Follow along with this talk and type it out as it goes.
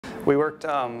We worked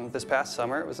this past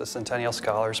summer. It was a Centennial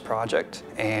Scholars Project,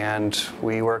 and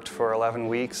we worked for 11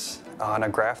 weeks on a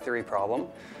graph theory problem.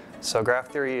 So graph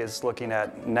theory is looking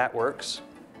at networks,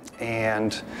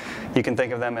 and you can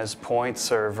think of them as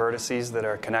points or vertices that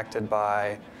are connected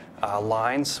by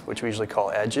lines, which we usually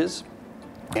call edges.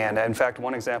 And in fact,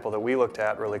 one example that we looked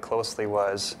at really closely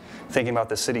was thinking about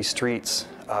the city streets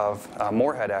of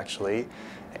Moorhead, actually,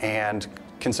 and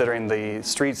considering the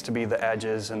streets to be the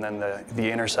edges and then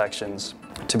the intersections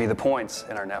to be the points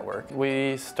in our network.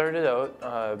 We started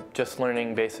out just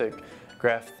learning basic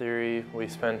graph theory. We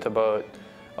spent about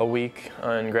a week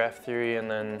on graph theory and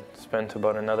then spent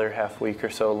about another half week or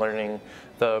so learning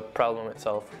the problem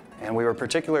itself. And we were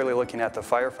particularly looking at the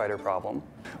firefighter problem,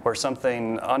 where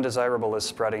something undesirable is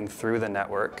spreading through the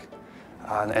network.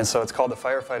 And so it's called the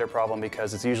firefighter problem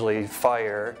because it's usually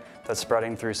fire that's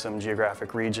spreading through some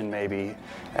geographic region maybe,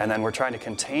 and then we're trying to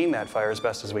contain that fire as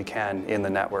best as we can in the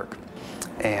network.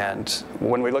 And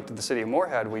when we looked at the city of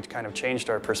Moorhead, we kind of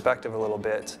changed our perspective a little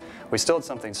bit. We still had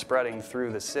something spreading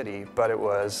through the city, but it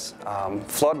was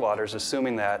floodwaters,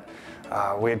 assuming that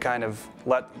we had kind of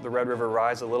let the Red River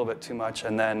rise a little bit too much,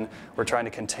 and then we're trying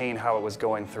to contain how it was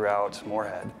going throughout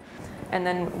Moorhead. And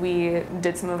then we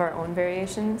did some of our own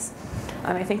variations.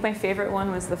 I think my favorite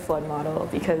one was the flood model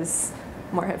because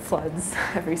Moorhead floods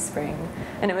every spring,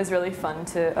 and it was really fun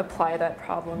to apply that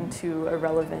problem to a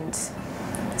relevant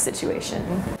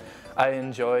situation. I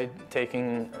enjoyed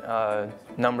taking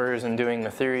numbers and doing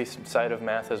the theory side of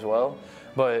math as well,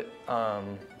 but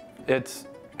it's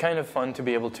kind of fun to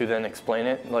be able to then explain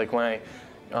it. Like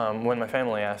when my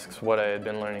family asks what I had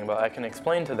been learning about, I can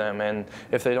explain to them, and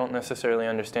if they don't necessarily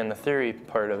understand the theory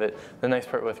part of it, the nice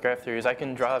part with graph theory is I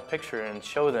can draw a picture and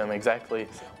show them exactly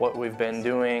what we've been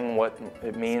doing, what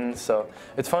it means, so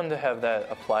it's fun to have that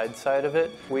applied side of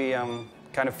it. We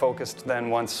kind of focused then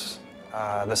once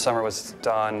the summer was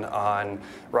done on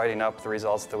writing up the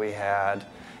results that we had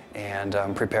and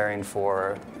preparing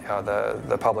for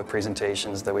the public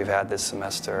presentations that we've had this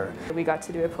semester. We got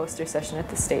to do a poster session at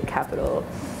the state capitol,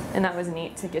 and that was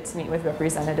neat to get to meet with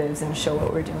representatives and show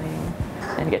what we're doing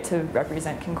and get to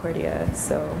represent Concordia.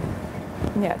 So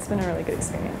yeah, it's been a really good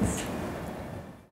experience.